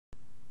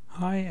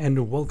Hi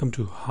and welcome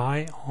to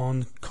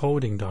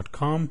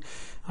highoncoding.com.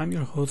 I'm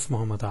your host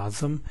Muhammad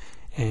Azam,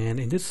 and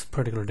in this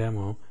particular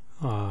demo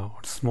or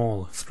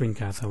small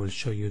screencast I will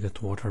show you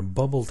that what are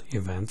bubbled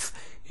events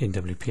in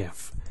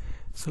WPF.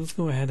 So let's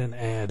go ahead and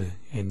add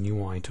a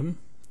new item.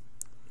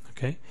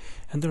 Okay,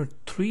 and there are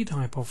three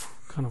type of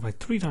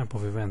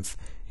events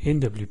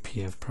in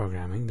WPF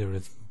programming. There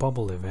is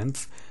bubble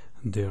events,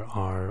 there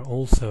are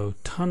also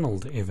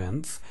tunneled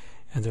events,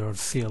 and there are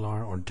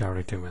CLR or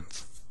direct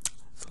events.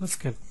 So let's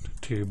get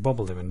to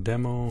bubble event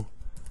demo,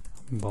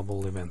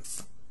 bubble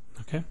events.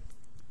 Okay,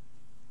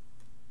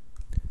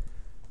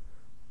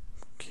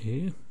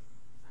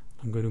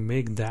 I'm going to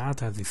make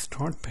that as the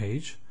start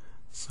page.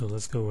 So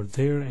let's go over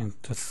there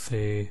and just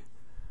say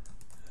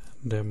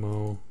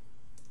demo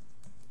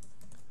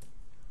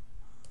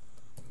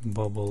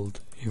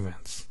bubbled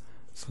events.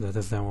 So that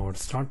is now our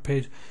start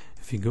page.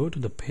 If you go to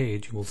the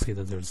page, you will see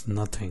that there's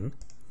nothing.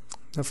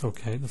 That's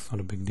okay, that's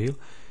not a big deal.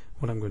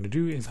 What I'm going to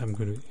do is I'm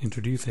going to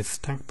introduce a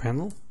stack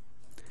panel.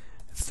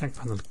 A stack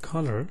panel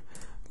color.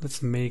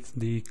 Let's make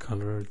the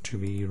color to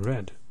be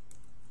red.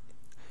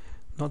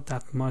 Not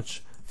that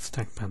much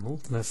stack panel.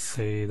 Let's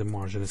say the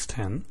margin is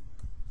 10.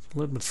 A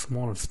little bit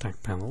smaller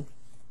stack panel.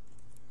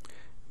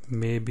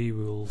 Maybe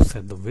we'll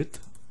set the width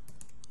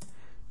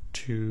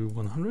to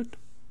 100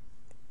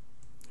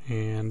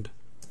 and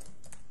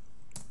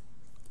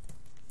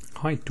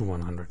height to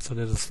 100. So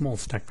there's a small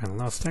stack panel.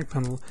 Now stack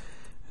panel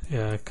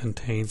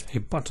contains a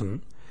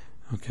button,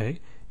 okay,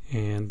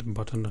 and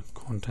button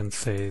content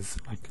says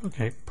like,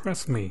 okay,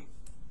 press me.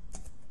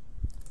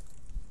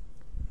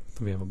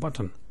 So we have a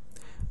button.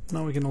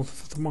 Now we can also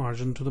set the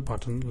margin to the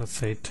button, let's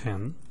say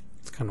 10.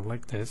 It's kind of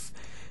like this,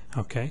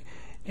 okay,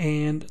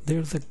 and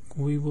there's a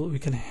we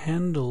can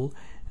handle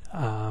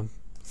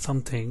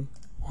something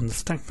on the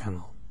stack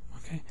panel.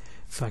 Okay,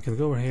 so I can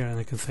go over here and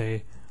I can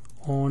say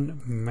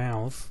on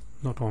mouse,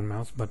 not on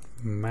mouse, but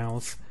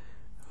mouse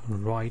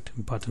right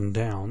button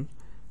down,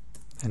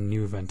 and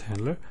new event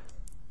handler.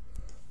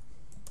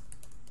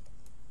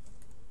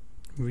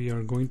 We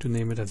are going to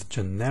name it as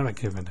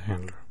generic event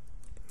handler.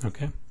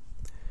 Okay,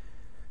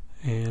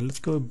 and let's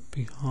go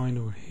behind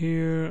over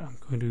here. I'm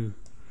going to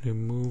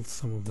remove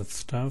some of that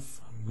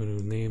stuff. I'm going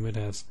to name it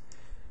as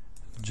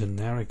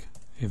generic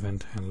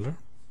event handler.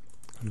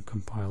 I'm going to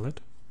compile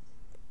it.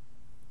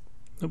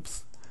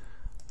 Oops.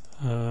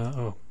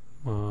 Okay,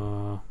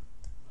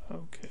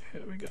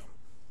 here we go.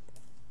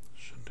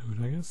 Should do it,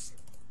 I guess.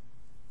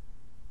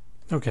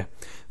 Okay,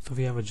 so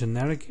we have a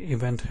generic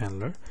event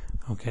handler.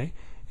 Okay,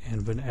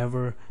 and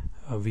whenever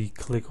we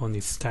click on the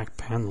stack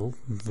panel,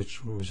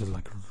 which is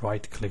like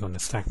right click on the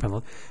stack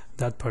panel,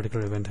 that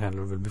particular event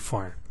handler will be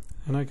fired.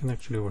 And I can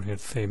actually over here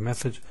say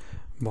message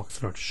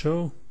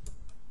box.show,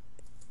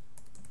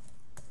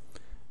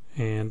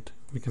 and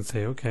we can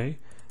say, okay,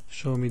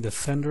 show me the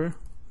sender,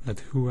 that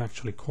who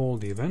actually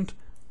called the event.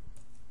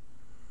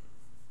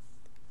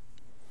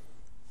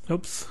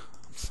 Oops,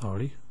 I'm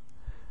sorry.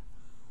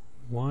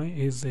 Why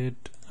is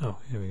it? Oh,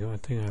 here we go. I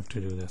think I have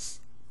to do this.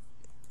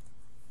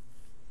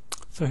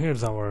 So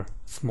here's our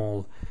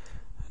small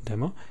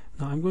demo.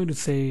 Now I'm going to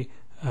say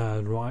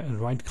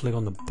right click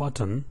on the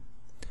button,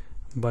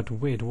 but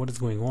wait, what is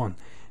going on?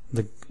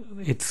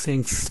 It's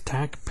saying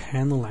stack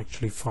panel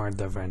actually fired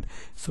the event.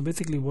 So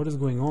basically what is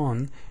going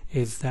on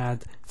is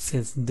that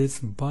since this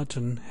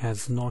button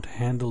has not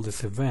handled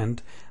this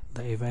event,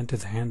 the event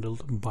is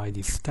handled by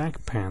the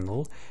stack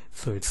panel,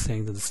 so it's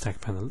saying that the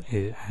stack panel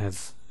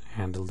has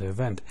handled the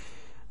event.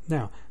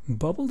 Now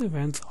bubbled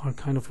events are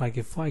kind of like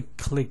if I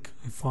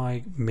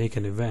make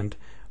an event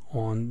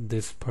on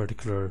this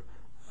particular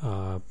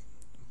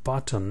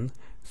button,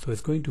 so it's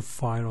going to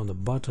fire on the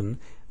button,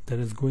 that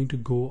is going to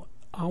go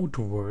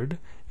outward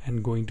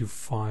and going to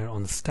fire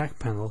on the stack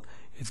panel.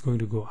 It's going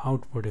to go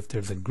outward. If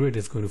there's a grid,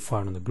 it's going to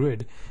fire on the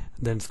grid,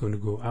 then it's going to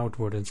go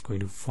outward and it's going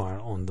to fire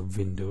on the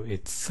window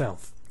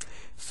itself.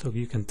 So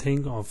you can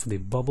think of the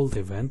bubbled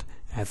event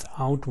as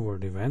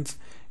outward events,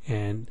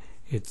 and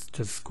it's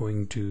just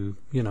going to,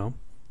 you know,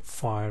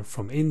 fire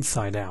from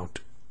inside out.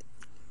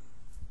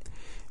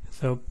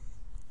 So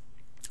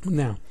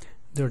now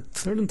there are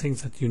certain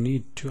things that you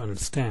need to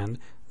understand,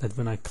 that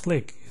when I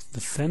click,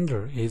 the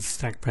sender is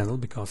stack panel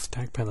because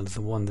stack panel is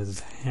the one that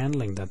is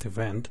handling that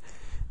event,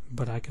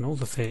 but I can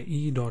also say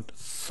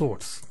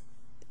e.source.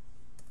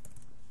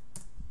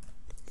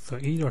 So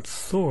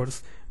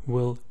e.source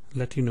will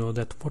let you know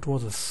that what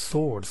was the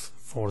source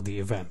for the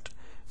event.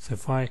 So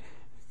if I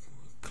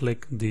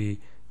click the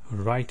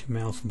right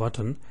mouse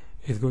button,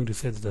 it's going to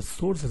say that the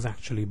source is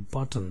actually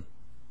button.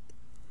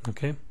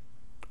 Okay,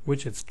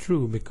 which is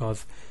true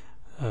because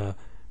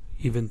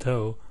even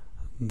though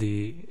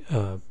the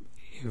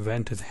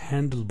event is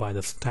handled by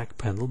the stack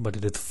panel, but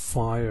it is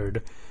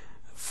fired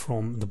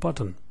from the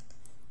button.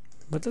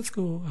 But let's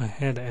go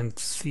ahead and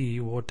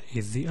see what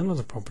is the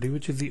another property,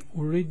 which is the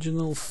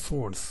original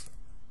source.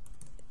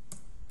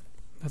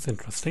 That's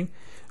interesting.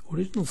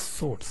 Original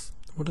source,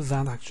 what does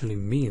that actually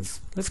mean?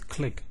 Let's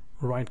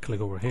right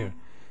click over here.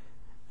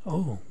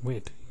 Oh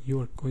wait, you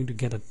are going to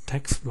get a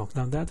text block.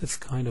 Now that is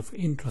kind of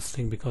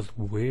interesting, because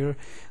where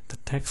the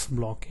text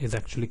block is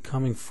actually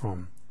coming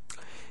from.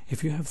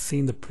 If you have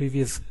seen the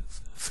previous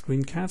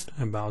screencast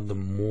about the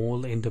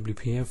mole in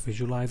WPF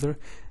visualizer,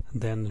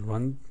 then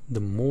run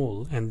the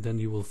mole and then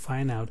you will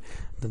find out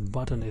that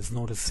button is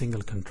not a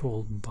single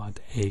control but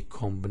a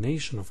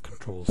combination of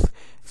controls.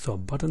 So a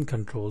button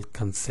control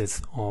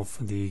consists of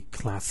the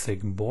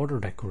classic border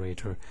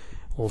decorator,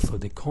 also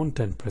the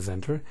content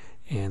presenter,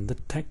 and the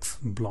text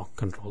block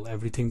control.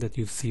 Everything that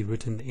you see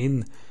written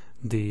in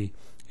the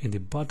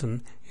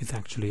button is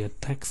actually a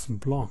text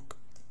block.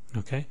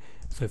 Okay,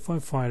 so if I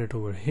fire it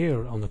over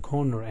here on the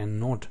corner and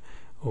not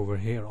over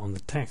here on the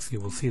text, you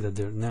will see that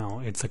there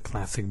now it's a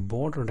classic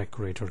border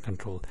decorator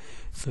control.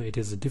 So it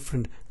is a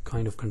different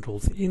kind of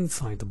controls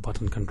inside the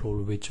button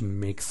control which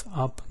makes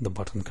up the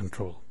button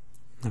control.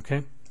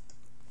 Okay,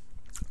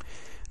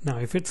 now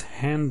if it's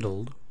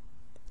handled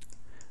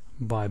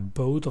by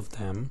both of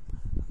them,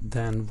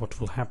 then what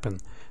will happen?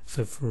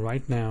 So if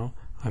right now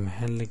I'm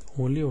handling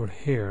only over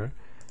here,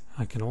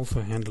 I can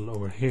also handle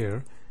over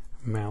here,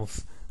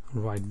 mouse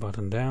right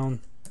button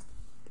down.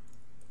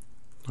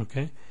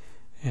 Okay,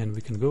 and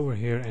we can go over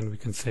here and we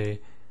can say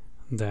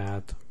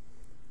that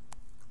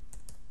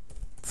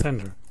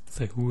sender,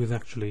 say who is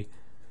actually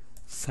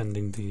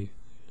sending the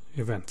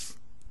events.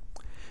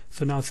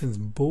 So now since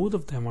both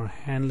of them are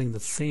handling the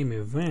same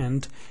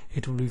event,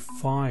 it will be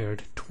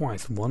fired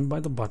twice, one by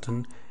the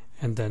button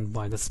and then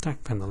by the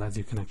stack panel, as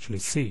you can actually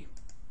see.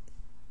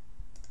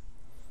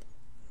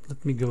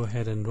 Let me go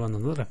ahead and run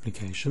another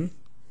application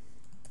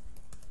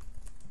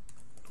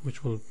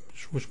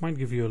which might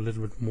give you a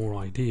little bit more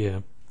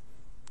idea.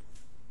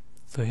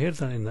 So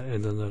here's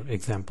another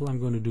example. I'm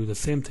going to do the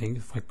same thing.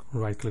 If I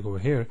right click over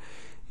here,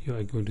 you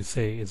are going to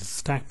say it's a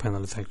stack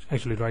panel. It's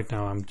actually right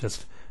now I'm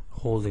just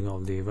holding all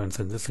the events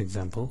in this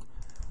example.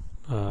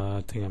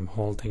 I think I'm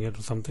halting it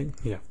or something.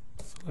 Yeah,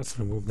 so let's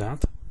remove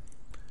that.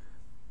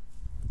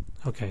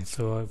 Okay,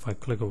 so if I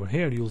click over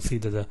here, you'll see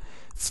that the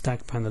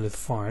stack panel is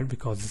fired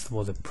because this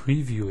was a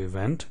preview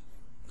event.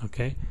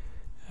 Okay,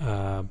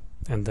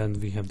 and then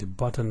we have the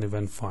button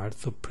event fired.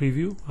 So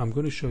preview, I'm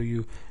going to show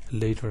you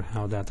later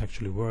how that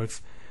actually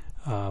works.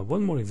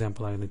 One more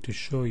example I need to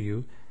show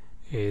you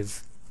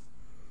is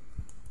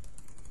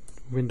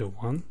window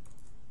 1.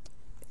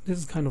 This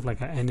is kind of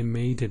like an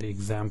animated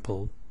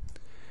example.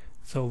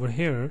 So over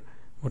here,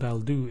 what I'll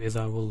do is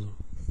I will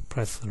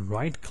press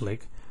right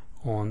click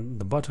on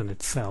the button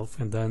itself,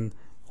 and then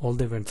all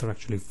the events are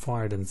actually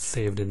fired and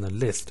saved in a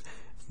list.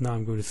 Now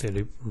I'm going to say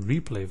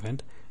replay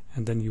event,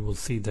 and then you will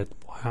see that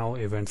how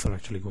events are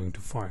actually going to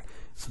fire.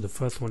 So the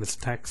first one is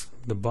text,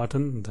 the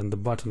button, then the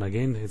button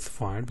again is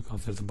fired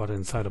because there's a button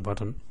inside a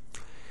button.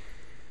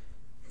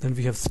 Then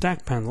we have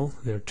stack panel.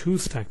 There are two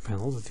stack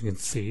panels, as you can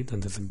see. Then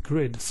there's a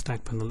grid,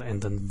 stack panel,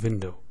 and then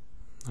window.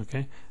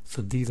 Okay,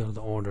 so these are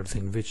the orders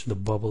in which the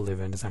bubble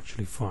event is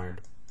actually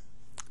fired.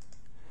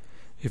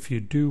 If you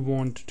do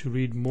want to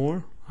read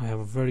more, I have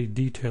a very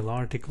detailed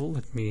article.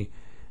 Let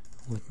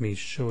me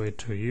show it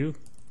to you.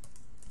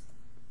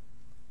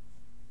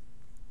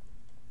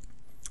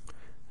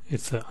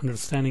 It's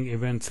Understanding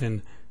Events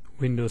in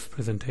Windows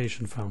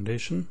Presentation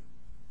Foundation.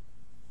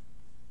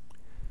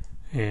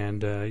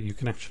 And you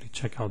can actually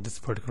check out this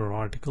particular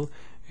article.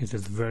 It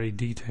is very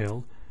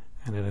detailed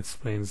and it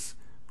explains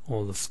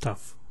all the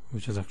stuff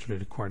which is actually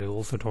required. It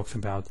also talks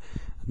about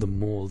the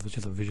mold, which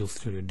is a Visual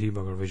Studio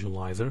debugger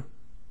visualizer.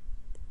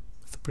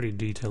 It's a pretty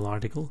detailed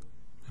article,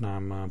 and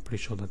I'm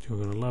pretty sure that you're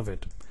going to love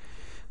it.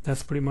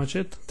 That's pretty much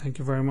it. Thank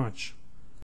you very much.